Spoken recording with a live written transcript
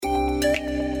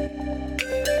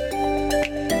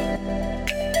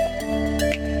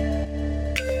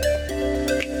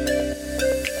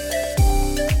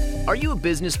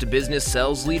business-to-business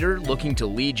sales leader looking to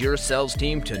lead your sales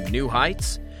team to new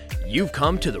heights? You've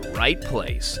come to the right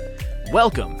place.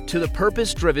 Welcome to the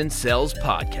Purpose-Driven Sales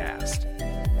Podcast.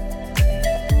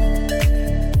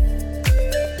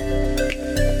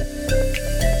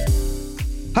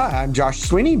 Hi, I'm Josh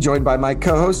Sweeney, joined by my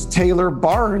co-host, Taylor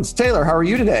Barnes. Taylor, how are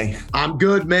you today? I'm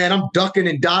good, man. I'm ducking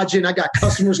and dodging. I got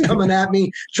customers coming at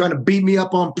me, trying to beat me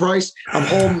up on price. I'm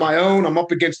holding my own. I'm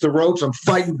up against the ropes. I'm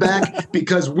fighting back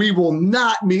because we will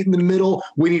not meet in the middle.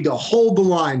 We need to hold the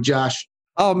line, Josh.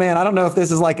 Oh, man, I don't know if this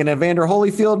is like an Evander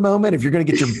Holyfield moment, if you're going to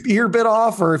get your ear bit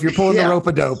off or if you're pulling the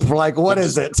rope-a-dope. Like, what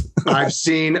is it? I've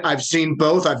seen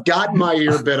both. I've gotten my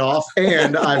ear bit off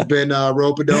and I've been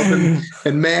rope-a-doping.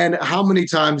 And man, how many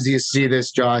times do you see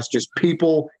this, Josh? Just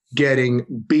people getting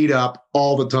beat up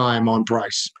all the time on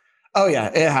price. Oh, yeah,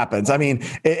 it happens. I mean,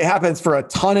 it happens for a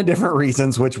ton of different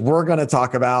reasons, which we're going to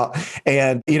talk about.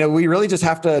 And, we really just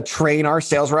have to train our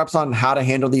sales reps on how to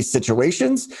handle these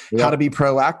situations, how to be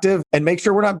proactive, and make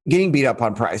sure we're not getting beat up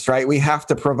on price, right? We have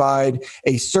to provide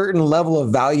a certain level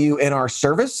of value in our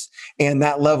service. And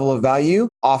that level of value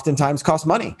oftentimes costs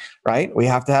money, right? We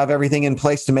have to have everything in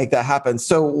place to make that happen.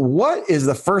 So what is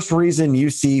the first reason you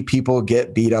see people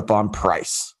get beat up on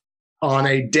price? On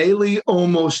a daily,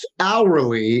 almost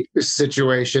hourly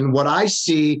situation, what I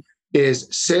see is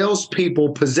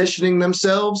salespeople positioning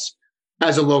themselves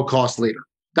as a low-cost leader.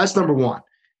 That's number one,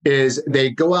 is they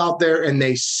go out there and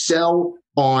they sell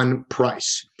on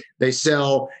price. They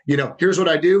sell, here's what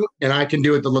I do, and I can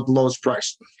do it at the lowest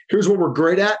price. Here's what we're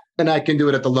great at, and I can do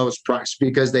it at the lowest price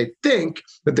because they think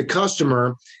that the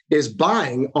customer is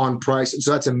buying on price. And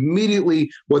so that's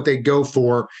immediately what they go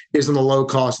for is in the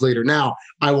low-cost leader. Now,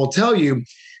 I will tell you,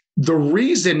 the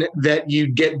reason that you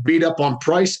get beat up on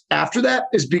price after that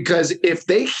is because if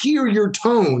they hear your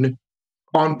tone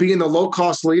on being the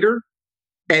low-cost leader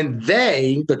and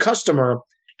the customer,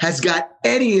 has got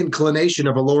any inclination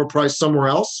of a lower price somewhere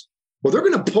else, well, they're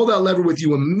going to pull that lever with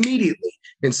you immediately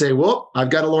and say, well,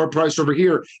 I've got a lower price over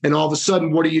here. And all of a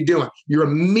sudden, what are you doing? You're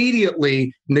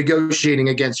immediately negotiating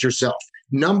against yourself.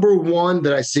 Number one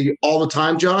that I see all the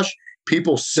time, Josh,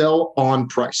 people sell on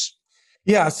price.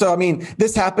 Yeah. So,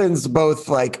 this happens both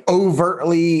like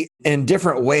overtly in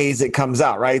different ways it comes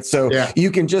out, right? So you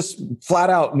can just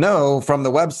flat out know from the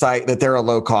website that they're a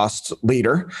low cost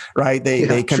leader, right?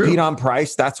 They compete on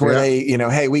price. That's where they,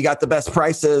 hey, we got the best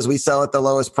prices. We sell at the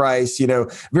lowest price,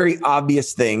 very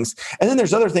obvious things. And then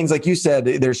there's other things, like you said,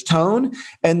 there's tone.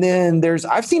 And then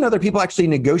I've seen other people actually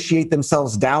negotiate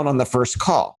themselves down on the first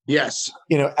call. Yes.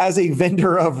 As a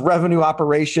vendor of revenue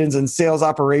operations and sales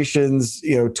operations,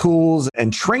 tools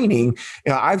and training,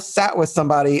 I've sat with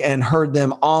somebody and heard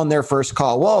them on their first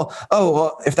call.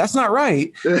 Well, if that's not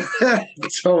right,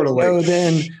 totally.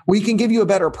 Then we can give you a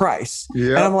better price.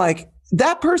 Yep. And I'm like,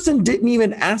 that person didn't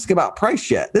even ask about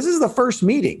price yet. This is the first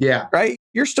meeting. Yeah. Right.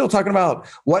 You're still talking about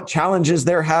what challenges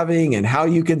they're having and how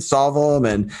you can solve them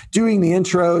and doing the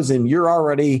intros. And you're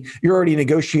already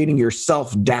negotiating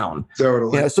yourself down.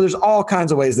 Totally. So there's all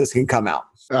kinds of ways this can come out.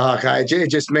 Okay. It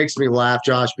just makes me laugh,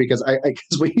 Josh, because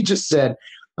because what you just said,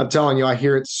 I'm telling you, I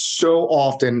hear it so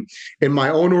often in my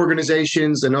own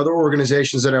organizations and other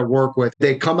organizations that I work with.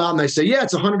 They come out and they say, yeah,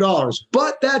 it's $100,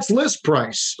 but that's list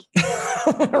price.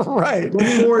 Right.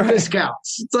 Before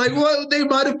discounts. It's like, well, they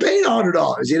might have paid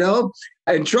 $100,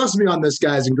 And trust me on this,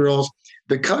 guys and girls,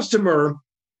 the customer,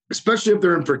 especially if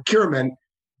they're in procurement,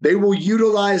 they will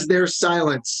utilize their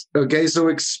silence. Okay. So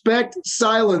expect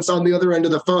silence on the other end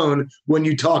of the phone when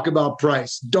you talk about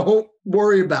price. Don't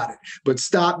worry about it, but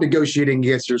stop negotiating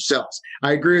against yourselves.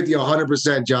 I agree with you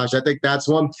 100%, Josh. I think that's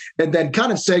one. And then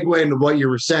kind of segue into what you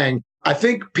were saying. I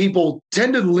think people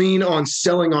tend to lean on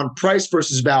selling on price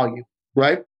versus value,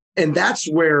 right? And that's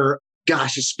where,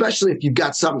 gosh, especially if you've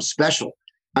got something special.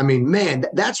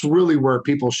 That's really where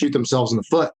people shoot themselves in the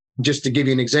foot. Just to give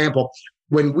you an example,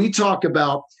 when we talk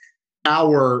about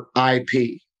our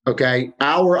IP, okay,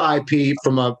 our IP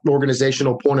from an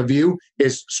organizational point of view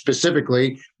is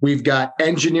specifically, we've got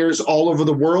engineers all over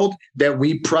the world that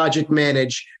we project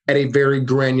manage at a very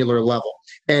granular level.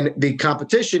 And the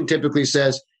competition typically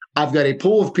says, I've got a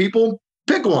pool of people,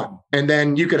 pick one, and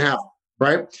then you can have them.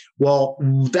 Right? Well,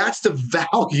 that's the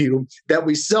value that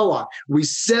we sell on. We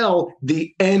sell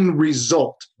the end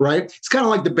result, right? It's kind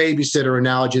of like the babysitter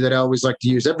analogy that I always like to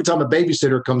use. Every time a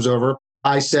babysitter comes over,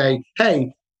 I say,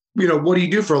 hey, what do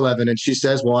you do for a living? And she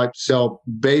says, well, I sell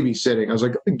babysitting. I was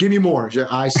like, give me more.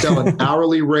 I sell an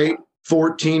hourly rate,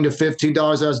 $14 to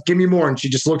 $15 hours. Give me more. And she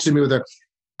just looks at me with a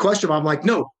question. I'm like,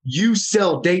 no, you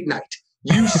sell date night.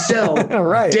 You sell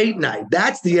date night.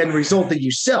 That's the end result that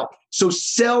you sell. So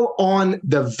sell on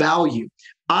the value.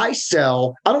 I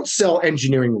don't sell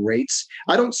engineering rates.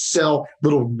 I don't sell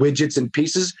little widgets and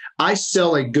pieces. I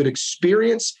sell a good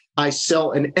experience. I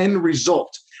sell an end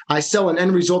result. I sell an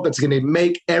end result that's going to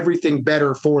make everything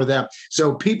better for them.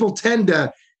 So people tend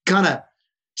to kind of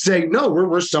say, no,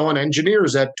 we're selling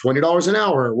engineers at $20 an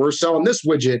hour. We're selling this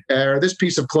widget or this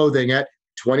piece of clothing at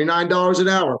 $29 an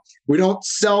hour. We don't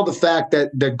sell the fact that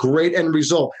the great end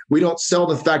result. We don't sell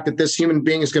the fact that this human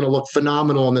being is going to look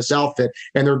phenomenal in this outfit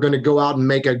and they're going to go out and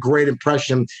make a great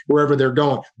impression wherever they're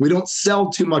going. We don't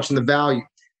sell too much in the value.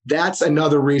 That's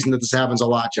another reason that this happens a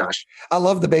lot, Josh. I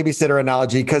love the babysitter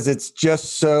analogy because it's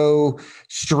just so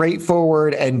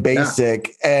straightforward and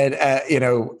basic and,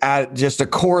 at just a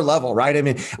core level, right? I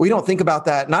mean, we don't think about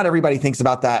that. Not everybody thinks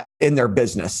about that in their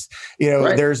business.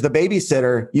 Right. There's the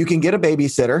babysitter. You can get a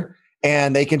babysitter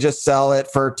and they can just sell it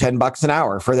for $10 an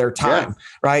hour for their time,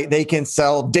 right? They can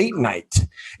sell date night.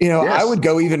 I would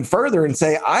go even further and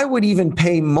say, I would even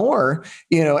pay more,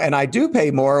 and I do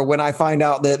pay more when I find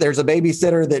out that there's a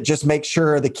babysitter that just makes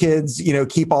sure the kids,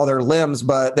 keep all their limbs,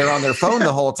 but they're on their phone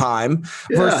the whole time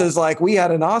versus like we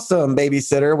had an awesome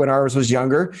babysitter when ours was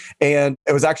younger. And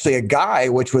it was actually a guy,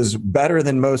 which was better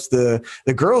than most the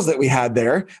girls that we had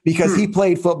there because he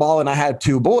played football and I had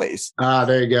 2 boys.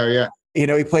 There you go. Yeah.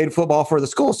 He played football for the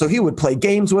school. So he would play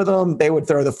games with them. They would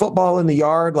throw the football in the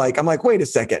yard. I'm like, wait a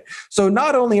second. So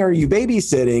not only are you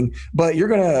babysitting, but you're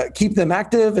going to keep them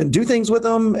active and do things with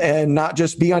them and not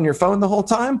just be on your phone the whole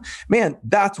time. Man,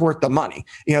 that's worth the money.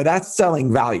 That's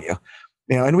selling value,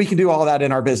 and we can do all that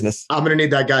in our business. I'm going to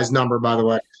need that guy's number, by the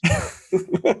way.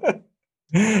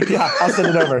 Yeah, I'll send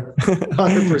it over.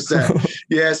 100%.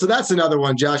 Yeah. So that's another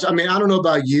one, Josh. I mean, I don't know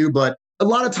about you, but a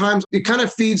lot of times it kind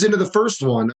of feeds into the first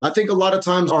one. I think a lot of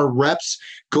times our reps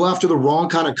go after the wrong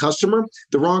kind of customer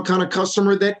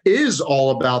that is all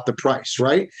about the price,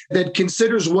 right? That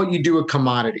considers what you do a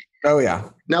commodity. Oh, yeah.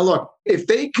 Now, look, if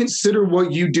they consider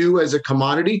what you do as a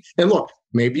commodity, and look,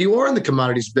 maybe you are in the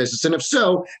commodities business. And if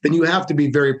so, then you have to be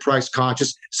very price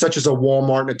conscious, such as a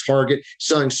Walmart and a Target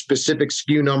selling specific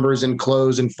SKU numbers in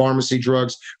clothes and pharmacy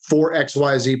drugs for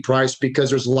XYZ price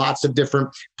because there's lots of different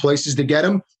places to get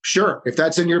them. Sure. If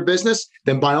that's in your business,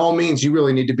 then by all means, you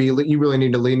really need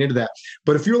to lean into that.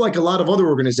 But if you're like a lot of other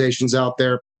organizations out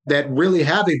there that really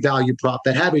have a value prop,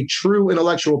 that have a true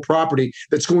intellectual property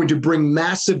that's going to bring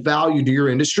massive value to your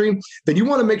industry, then you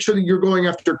want to make sure that you're going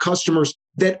after customers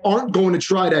that aren't going to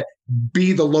try to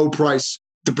be the low price.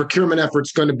 The procurement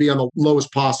effort's going to be on the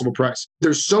lowest possible price.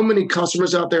 There's so many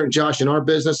customers out there, and Josh, in our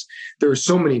business, there are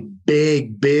so many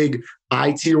big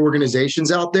IT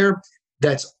organizations out there.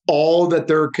 That's all that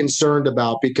they're concerned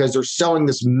about because they're selling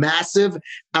this massive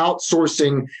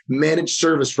outsourcing managed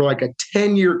service for like a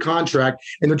 10-year contract,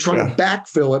 and they're trying to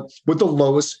backfill it with the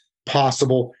lowest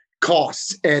possible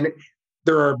costs. And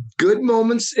there are good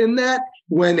moments in that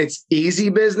when it's easy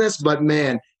business, but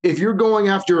man, if you're going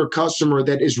after a customer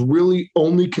that is really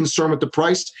only concerned with the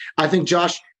price, I think,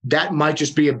 Josh, that might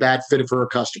just be a bad fit for a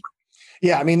customer.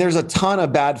 Yeah, I mean, there's a ton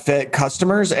of bad fit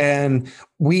customers, and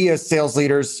we as sales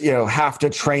leaders, have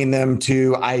to train them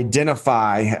to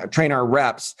train our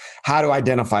reps how to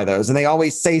identify those. And they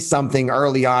always say something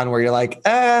early on where you're like,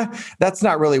 that's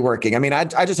not really working. I mean, I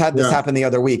just had this happen the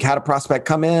other week. Had a prospect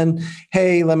come in,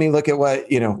 hey, let me look at what,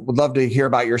 would love to hear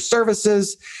about your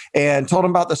services, and told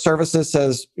him about the services.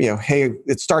 Says, hey,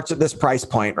 it starts at this price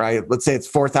point, right? Let's say it's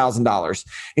 $4,000.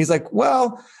 He's like,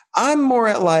 well, I'm more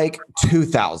at like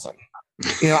 2,000.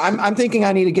 I'm thinking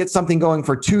I need to get something going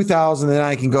for 2,000, then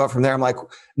I can go up from there. I'm like,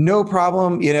 no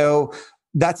problem.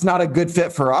 That's not a good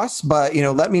fit for us, but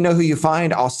let me know who you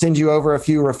find. I'll send you over a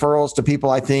few referrals to people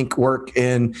I think work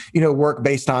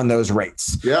based on those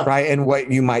rates, right? And what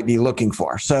you might be looking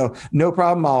for. So no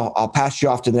problem. I'll pass you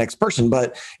off to the next person.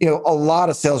 But a lot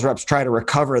of sales reps try to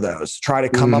recover those, try to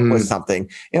come up with something,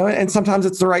 and sometimes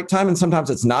it's the right time and sometimes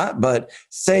it's not. But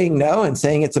saying no and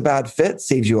saying it's a bad fit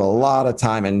saves you a lot of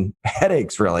time and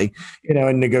headaches, really,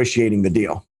 in negotiating the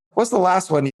deal. What's the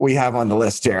last one we have on the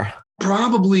list here?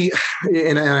 Probably,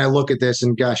 and I look at this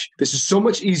and gosh, this is so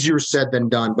much easier said than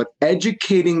done, but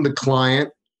educating the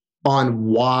client on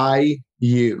why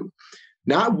you,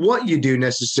 not what you do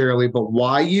necessarily, but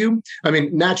why you. I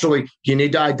mean, naturally, you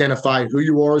need to identify who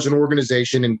you are as an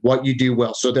organization and what you do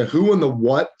well. So the who and the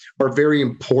what are very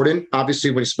important,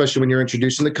 obviously, especially when you're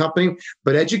introducing the company,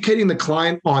 but educating the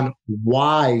client on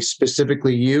why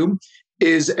specifically you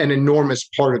is an enormous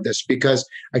part of this because,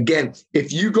 again,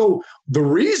 if you go, the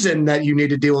reason that you need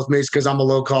to deal with me is because I'm a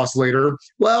low-cost leader,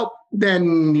 well,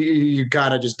 then you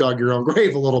kind of just dug your own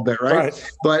grave a little bit, right?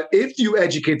 But if you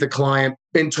educate the client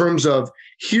in terms of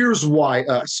here's why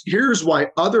us, here's why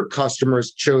other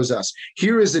customers chose us,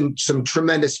 here is some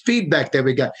tremendous feedback that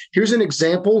we got, here's an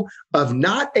example of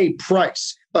not a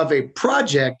price, of a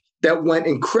project that went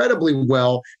incredibly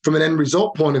well from an end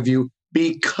result point of view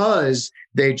because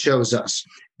they chose us.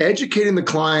 Educating the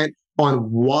client on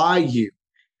why you,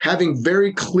 having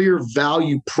very clear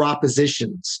value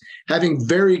propositions, having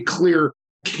very clear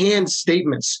canned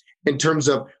statements in terms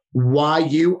of why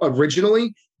you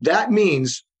originally, that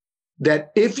means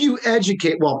that if you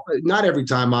educate, well, not every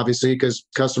time, obviously, because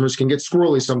customers can get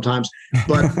squirrely sometimes,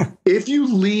 but if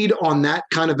you lead on that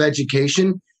kind of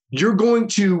education, you're going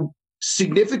to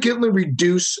significantly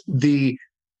reduce the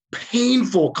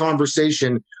painful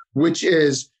conversation, which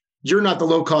is you're not the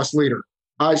low-cost leader.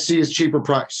 I see as cheaper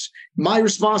price. My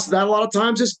response to that a lot of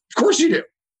times is, of course you do,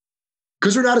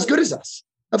 because they're not as good as us.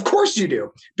 Of course you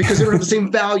do, because they don't have the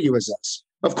same value as us.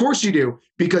 Of course you do,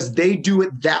 because they do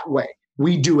it that way.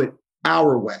 We do it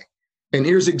our way. And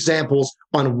here's examples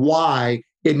on why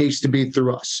it needs to be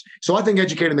through us. So I think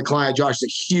educating the client, Josh, is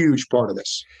a huge part of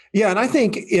this. Yeah. And I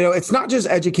think, it's not just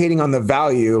educating on the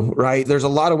value, right? There's a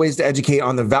lot of ways to educate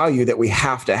on the value that we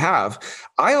have to have.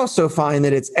 I also find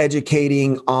that it's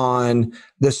educating on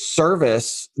the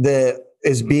service that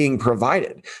is being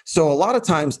provided. So a lot of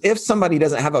times, if somebody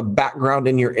doesn't have a background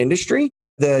in your industry,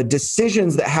 the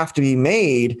decisions that have to be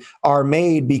made are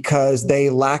made because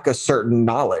they lack a certain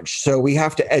knowledge. So we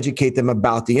have to educate them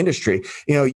about the industry.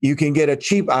 You can get a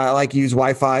cheap, I like to use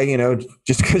Wi-Fi,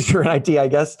 just because you're in IT, I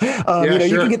guess. Sure.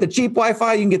 You can get the cheap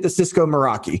Wi-Fi, you can get the Cisco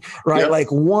Meraki, right? Yep.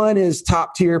 Like one is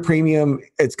top tier premium.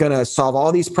 It's going to solve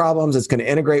all these problems. It's going to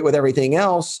integrate with everything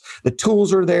else. The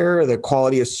tools are there. The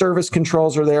quality of service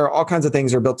controls are there. All kinds of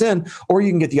things are built in, or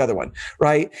you can get the other one,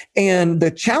 right? And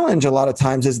the challenge a lot of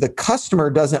times is the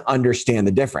customer doesn't understand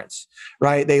the difference,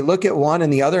 right? They look at one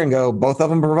and the other and go, both of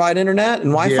them provide internet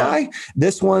and Wi-Fi. Yeah.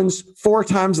 This one's 4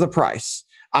 times the price.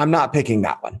 I'm not picking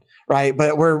that one, right?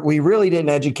 But we really didn't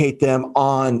educate them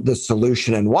on the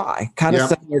solution and why. Kind of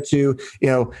similar to,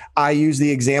 I use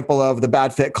the example of the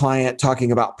bad fit client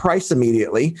talking about price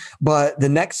immediately, but the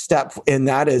next step in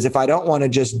that is if I don't want to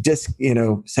just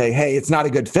say, hey, it's not a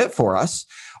good fit for us,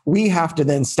 we have to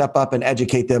then step up and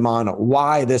educate them on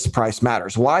why this price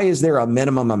matters. Why is there a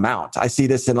minimum amount? I see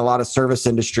this in a lot of service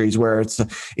industries where it's,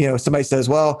 somebody says,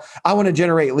 well, I want to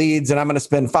generate leads and I'm going to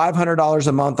spend $500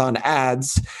 a month on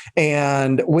ads.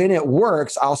 And when it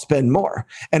works, I'll spend more.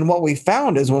 And what we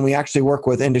found is when we actually work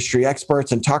with industry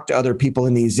experts and talk to other people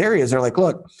in these areas, they're like,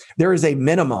 look, there is a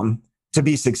minimum to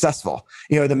be successful.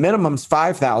 The minimum's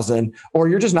 5,000 or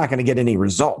you're just not going to get any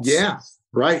results. Yeah,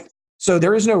 right. So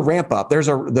there is no ramp up.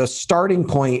 The starting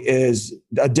point is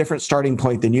a different starting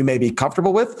point than you may be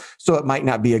comfortable with. So it might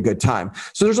not be a good time.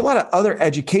 So there's a lot of other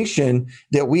education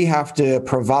that we have to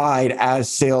provide as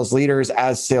sales leaders,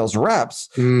 as sales reps,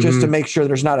 just to make sure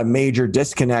there's not a major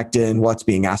disconnect in what's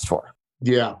being asked for.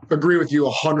 Yeah, agree with you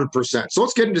 100%. So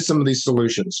let's get into some of these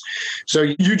solutions. So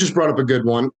you just brought up a good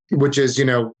one, which is,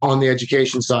 on the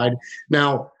education side.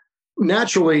 Now,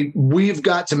 naturally, we've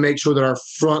got to make sure that our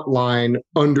front line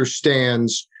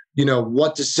understands,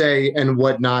 what to say and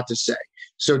what not to say.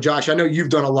 So Josh, I know you've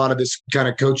done a lot of this kind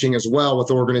of coaching as well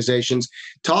with organizations.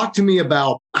 Talk to me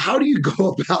about how do you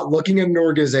go about looking at an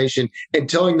organization and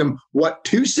telling them what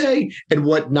to say and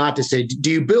what not to say?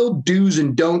 Do you build do's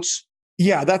and don'ts?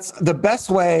 Yeah, that's the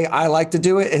best way I like to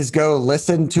do it is go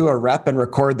listen to a rep and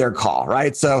record their call,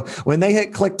 right? So when they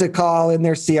hit click to call in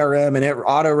their CRM and it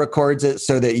auto records it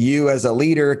so that you as a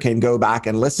leader can go back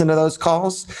and listen to those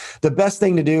calls, the best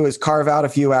thing to do is carve out a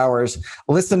few hours,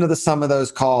 listen to some of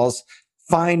those calls,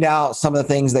 find out some of the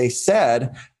things they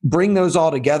said, bring those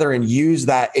all together and use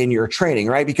that in your training,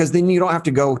 right? Because then you don't have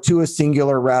to go to a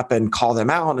singular rep and call them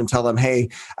out and tell them, hey,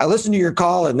 I listened to your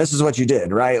call and this is what you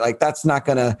did, right? Like that's not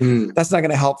gonna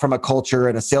help from a culture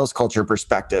and a sales culture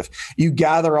perspective. You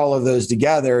gather all of those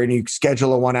together and you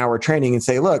schedule a 1-hour training and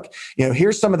say, look,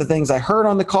 here's some of the things I heard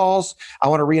on the calls. I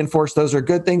want to reinforce those are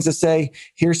good things to say.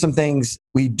 Here's some things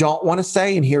we don't want to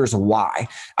say, and here's why.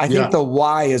 I think the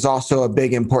why is also a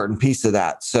big important piece of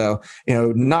that. So,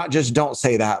 not just don't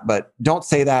say that, but don't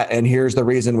say that. And here's the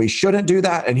reason we shouldn't do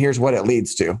that. And here's what it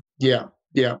leads to. Yeah.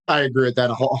 Yeah. I agree with that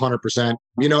 100%.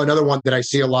 Another one that I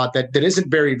see a lot that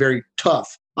isn't very, very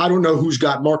tough. I don't know who's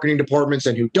got marketing departments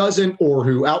and who doesn't, or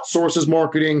who outsources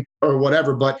marketing or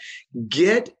whatever, but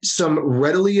get some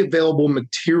readily available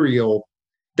material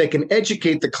that can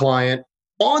educate the client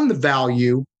on the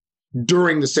value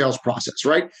during the sales process,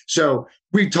 right? So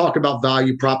we talk about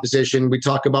value proposition, we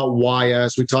talk about why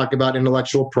us, we talk about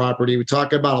intellectual property, we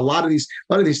talk about a lot of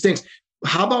these things.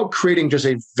 How about creating just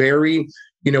a very,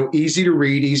 easy to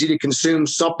read, easy to consume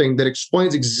something that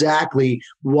explains exactly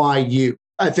why you?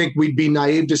 I think we'd be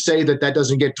naive to say that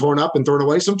doesn't get torn up and thrown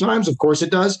away sometimes. Of course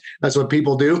it does. That's what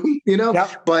people do,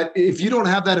 Yep. But if you don't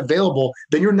have that available,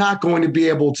 then you're not going to be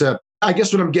able to. I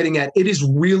guess what I'm getting at, it is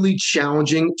really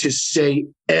challenging to say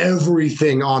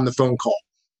everything on the phone call.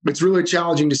 It's really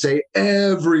challenging to say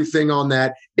everything on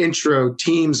that intro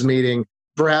Teams meeting.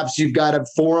 Perhaps you've got a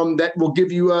forum that will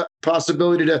give you a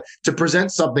possibility to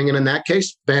present something. And in that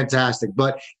case, fantastic.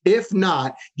 But if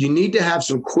not, you need to have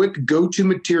some quick go-to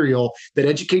material that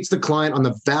educates the client on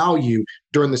the value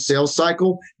during the sales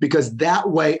cycle, because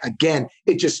that way, again,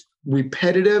 it just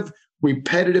repetitive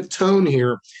tone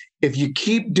here. If you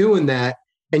keep doing that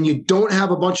and you don't have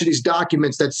a bunch of these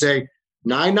documents that say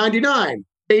 $9.99,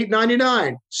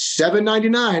 $8.99,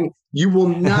 $7.99, you will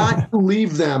not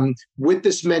leave them with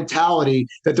this mentality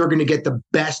that they're going to get the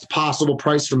best possible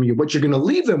price from you. What you're going to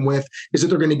leave them with is that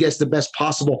they're going to get the best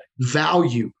possible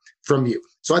value from you.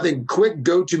 So I think quick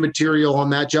go-to material on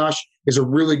that, Josh, is a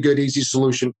really good, easy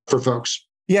solution for folks.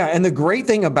 Yeah. And the great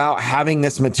thing about having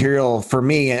this material for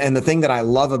me, and the thing that I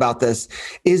love about this,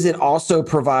 is it also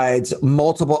provides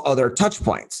multiple other touch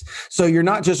points. So you're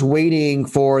not just waiting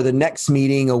for the next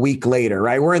meeting a week later,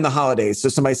 right? We're in the holidays. So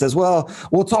somebody says, well,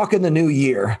 we'll talk in the new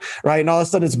year, right? And all of a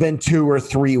sudden it's been 2 or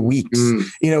 3 weeks.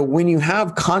 When you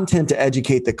have content to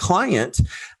educate the client,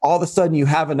 all of a sudden you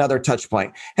have another touch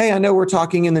point. Hey, I know we're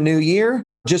talking in the new year.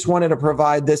 Just wanted to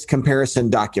provide this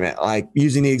comparison document, like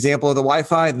using the example of the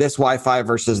Wi-Fi, this Wi-Fi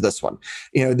versus this one.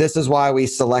 This is why we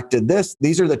selected this.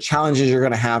 These are the challenges you're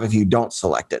going to have if you don't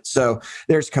select it. So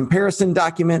there's comparison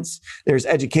documents, there's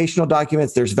educational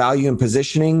documents, there's value and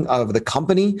positioning of the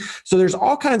company. So there's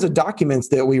all kinds of documents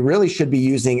that we really should be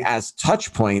using as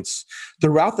touch points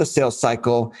throughout the sales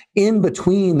cycle, in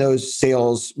between those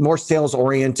more sales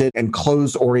oriented and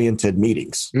close oriented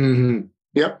meetings. Mm-hmm.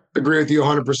 Yep. Agree with you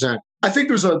 100%. I think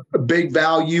there's a big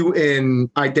value in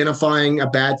identifying a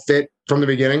bad fit from the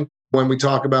beginning when we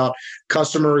talk about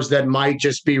customers that might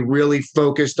just be really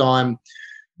focused on,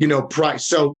 price.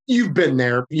 So you've been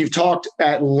there. You've talked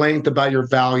at length about your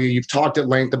value. You've talked at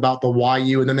length about the why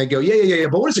you, and then they go, yeah,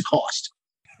 but what does it cost?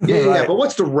 Yeah, but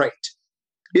what's the rate?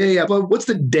 Yeah, but what's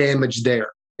the damage there?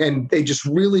 And they just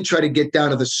really try to get down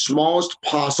to the smallest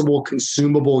possible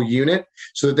consumable unit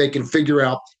so that they can figure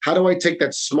out, how do I take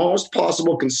that smallest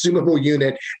possible consumable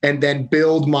unit and then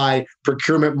build my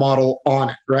procurement model on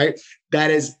it, right?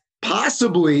 That is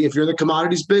possibly, if you're in the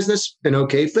commodities business, an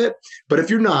okay fit. But if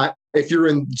you're not, if you're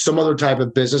in some other type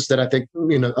of business that I think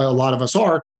a lot of us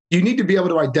are, you need to be able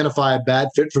to identify a bad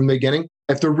fit from the beginning.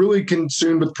 If they're really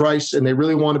consumed with price and they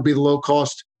really want to be the low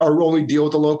cost or only deal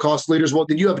with the low cost leaders, well,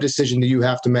 then you have a decision that you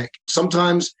have to make.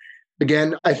 Sometimes,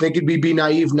 again, I think it'd be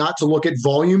naive not to look at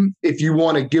volume. If you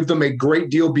want to give them a great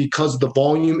deal because the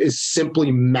volume is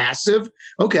simply massive,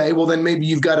 okay, well, then maybe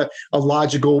you've got a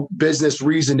logical business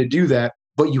reason to do that.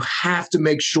 But you have to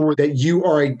make sure that you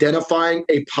are identifying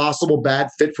a possible bad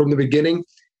fit from the beginning,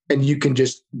 and you can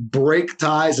just break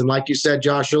ties. And like you said,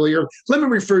 Josh, earlier, let me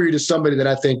refer you to somebody that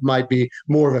I think might be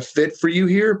more of a fit for you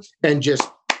here, and just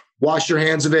wash your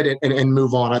hands of it and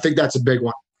move on. I think that's a big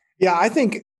one. Yeah, I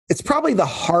think it's probably the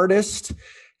hardest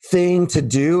thing to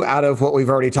do out of what we've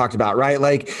already talked about, right?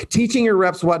 Like teaching your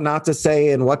reps what not to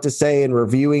say and what to say and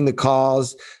reviewing the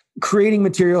calls, creating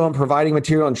material and providing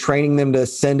material and training them to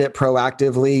send it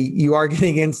proactively. You are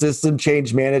getting into some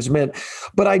change management,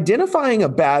 but identifying a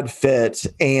bad fit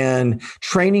and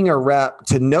training a rep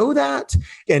to know that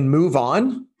and move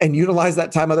on and utilize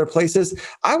that time other places,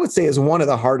 I would say is one of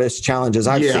the hardest challenges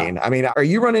I've seen. I mean, are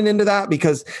you running into that?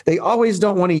 Because they always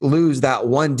don't want to lose that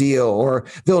one deal, or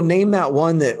they'll name that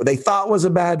one that they thought was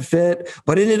a bad fit,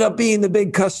 but ended up being the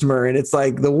big customer. And it's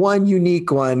like the one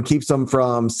unique one keeps them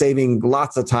from saving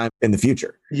lots of time in the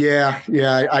future. Yeah,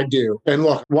 I do. And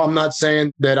look, well, I'm not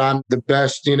saying that I'm the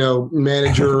best,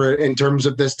 manager in terms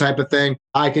of this type of thing.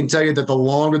 I can tell you that the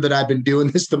longer that I've been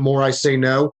doing this, the more I say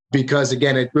no. Because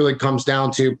again, it really comes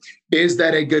down to, is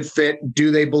that a good fit?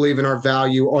 Do they believe in our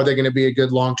value? Are they going to be a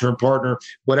good long-term partner?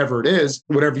 Whatever it is,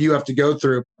 whatever you have to go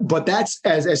through. But that's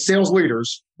as sales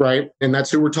leaders, right? And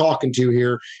that's who we're talking to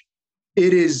here.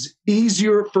 It is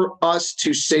easier for us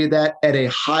to say that at a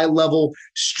high level,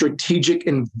 strategic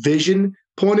and vision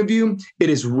point of view. It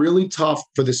is really tough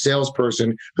for the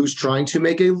salesperson who's trying to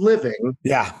make a living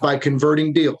by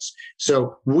converting deals.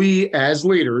 So we as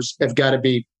leaders have got to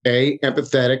be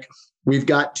empathetic. We've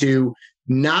got to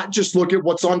not just look at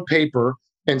what's on paper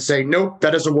and say, nope,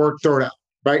 that doesn't work, throw it out.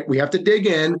 Right? We have to dig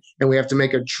in and we have to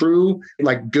make a true,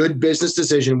 good business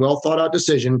decision, well thought out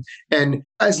decision. And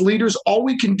as leaders, all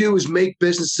we can do is make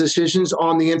business decisions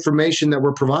on the information that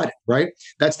we're providing, right?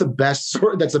 That's the best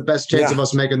chance of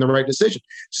us making the right decision.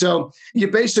 So you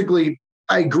basically,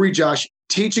 I agree, Josh,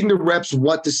 teaching the reps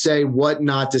what to say, what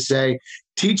not to say,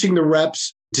 teaching the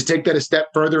reps to take that a step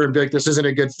further and be like, this isn't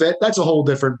a good fit. That's a whole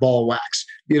different ball of wax.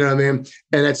 You know what I mean?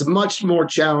 And it's much more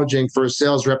challenging for a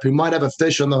sales rep who might have a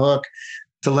fish on the hook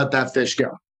to let that fish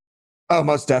go. Oh,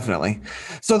 most definitely.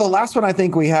 So the last one I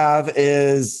think we have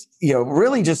is,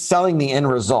 really just selling the end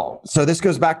result. So this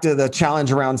goes back to the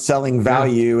challenge around selling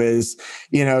value is,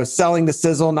 selling the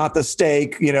sizzle, not the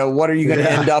steak. What are you going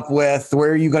to end up with?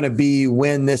 Where are you going to be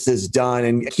when this is done?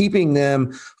 And keeping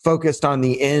them focused on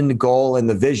the end goal and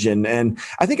the vision. And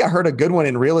I think I heard a good one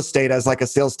in real estate as like a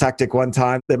sales tactic one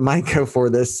time that might go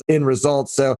for this end result.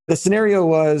 So the scenario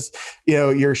was,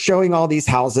 you're showing all these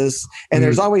houses and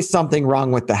there's always something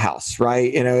wrong with the house,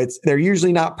 right? They're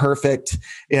usually not perfect.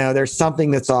 There's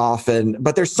something that's off.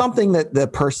 But there's something that the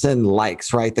person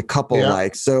likes, right? The couple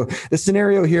likes. So the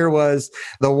scenario here was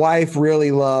the wife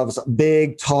really loves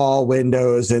big, tall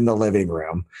windows in the living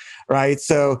room, right?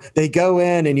 So they go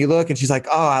in and you look and she's like,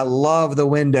 oh, I love the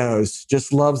windows,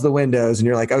 just loves the windows. And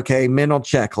you're like, okay, mental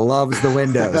check, loves the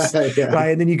windows,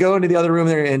 right? And then you go into the other room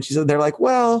there and they're like,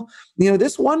 well,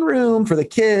 this one room for the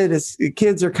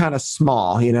kids are kind of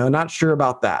small, not sure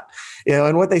about that.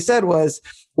 And what they said was,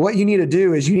 what you need to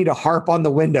do is you need to harp on the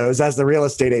windows as the real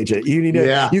estate agent. You need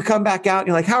to, you come back out and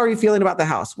you're like, how are you feeling about the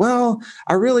house? Well,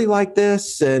 I really like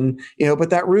this. And, but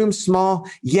that room's small.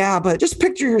 Yeah. But just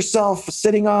picture yourself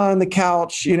sitting on the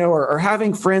couch, or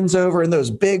having friends over in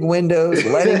those big windows,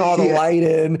 letting all the light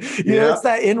in, it's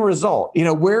that end result.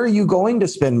 Where are you going to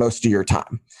spend most of your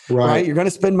time? Right. You're going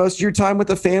to spend most of your time with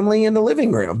the family in the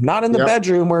living room, not in the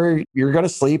bedroom where you're going to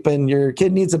sleep and your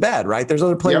kid needs a bed, right? There's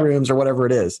other playrooms or whatever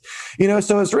it is,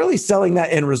 so it's really selling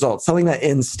that end result, selling that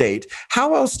end state.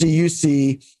 How else do you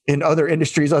see in other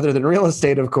industries other than real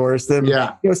estate, of course, them,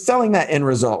 selling that end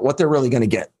result, what they're really going to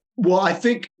get? Well, I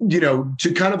think,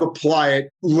 to kind of apply it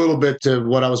a little bit to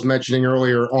what I was mentioning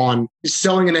earlier on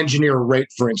selling an engineer rate,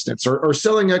 for instance, or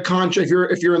selling a contract,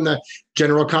 if you're in the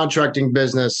general contracting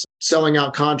business, selling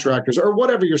out contractors or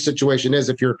whatever your situation is,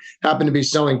 if you happen to be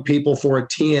selling people for a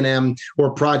T&M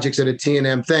or projects at a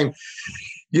T&M thing,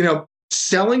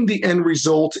 selling the end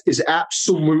result is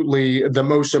absolutely the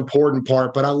most important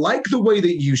part. But I like the way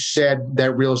that you said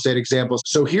that real estate example.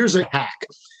 So here's a hack.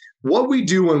 What we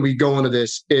do when we go into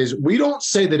this is we don't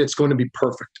say that it's going to be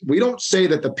perfect. We don't say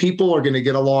that the people are going to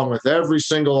get along with every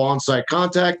single on-site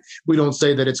contact. We don't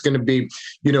say that it's going to be,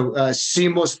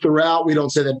 seamless throughout. We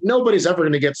don't say that nobody's ever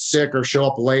going to get sick or show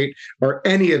up late or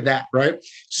any of that, right?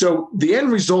 So the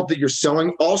end result that you're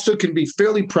selling also can be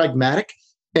fairly pragmatic.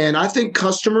 And I think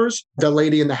customers, the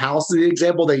lady in the house, the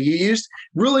example that you used,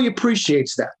 really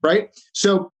appreciates that, right?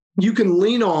 So you can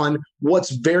lean on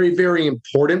what's very, very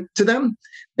important to them.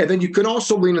 And then you can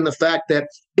also lean on the fact that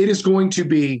it is going to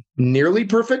be nearly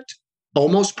perfect,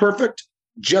 almost perfect,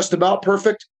 just about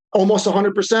perfect, almost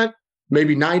 100%,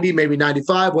 maybe 90, maybe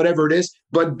 95, whatever it is.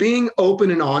 But being open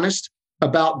and honest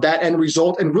about that end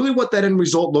result and really what that end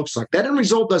result looks like. That end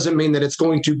result doesn't mean that it's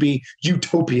going to be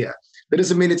utopia. That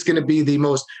doesn't mean it's going to be the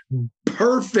most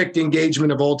perfect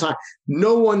engagement of all time.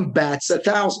 No one bats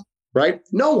 1,000, right?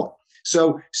 No one.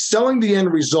 So selling the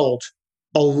end result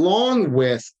along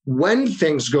with when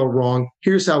things go wrong,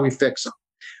 here's how we fix them.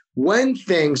 When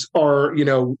things are,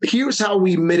 here's how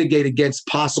we mitigate against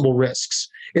possible risks.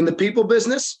 In the people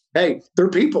business, hey, they're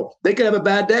people. They could have a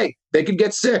bad day. They could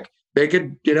get sick. They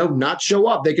could, not show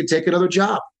up. They could take another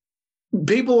job.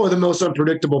 People are the most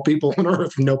unpredictable people on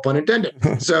earth, no pun intended.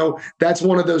 So that's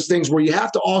one of those things where you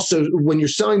have to also, when you're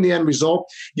selling the end result,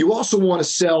 you also want to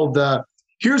sell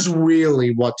here's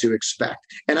really what to expect.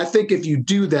 And I think if you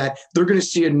do that, they're going to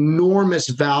see enormous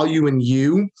value in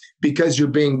you because you're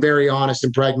being very honest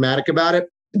and pragmatic about it.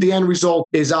 The end result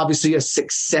is obviously a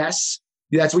success.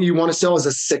 That's what you want to sell as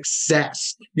a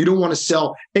success. You don't want to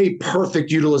sell a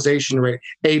perfect utilization rate,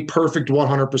 a perfect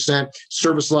 100%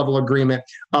 service level agreement,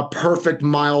 a perfect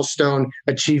milestone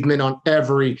achievement on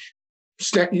every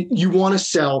step. You want to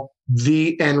sell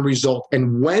the end result.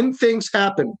 And when things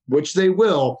happen, which they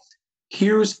will,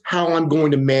 here's how I'm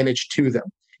going to manage to them.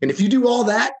 And if you do all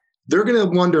that, they're going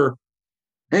to wonder,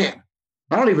 man,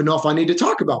 I don't even know if I need to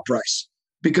talk about price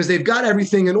because they've got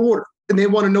everything in order. And they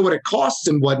want to know what it costs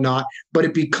and whatnot, but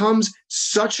it becomes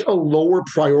such a lower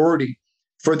priority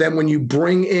for them when you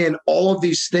bring in all of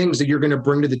these things that you're going to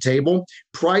bring to the table.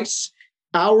 Price,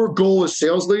 our goal as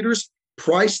sales leaders,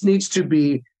 price needs to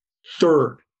be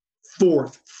third,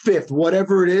 fourth, fifth,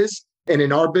 whatever it is. And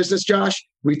in our business, Josh,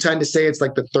 we tend to say it's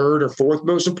like the third or fourth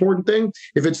most important thing.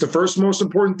 If it's the first most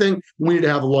important thing, we need to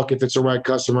have a look if it's the right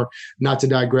customer, not to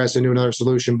digress into another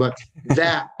solution. But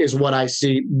that is what I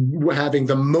see having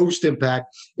the most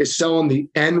impact, is selling the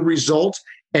end result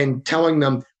and telling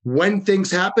them when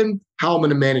things happen, how I'm going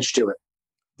to manage to it.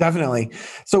 Definitely.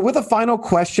 So with a final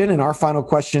question, and our final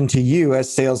question to you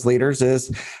as sales leaders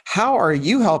is, how are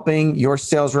you helping your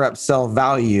sales reps sell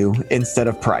value instead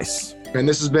of price? And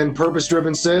this has been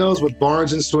Purpose-Driven Sales with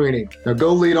Barnes and Sweeney. Now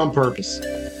go lead on purpose.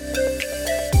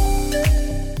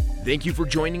 Thank you for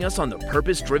joining us on the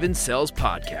Purpose-Driven Sales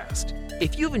Podcast.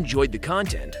 If you've enjoyed the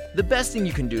content, the best thing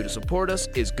you can do to support us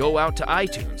is go out to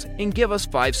iTunes and give us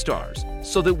 5 stars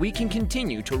so that we can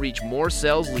continue to reach more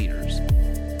sales leaders.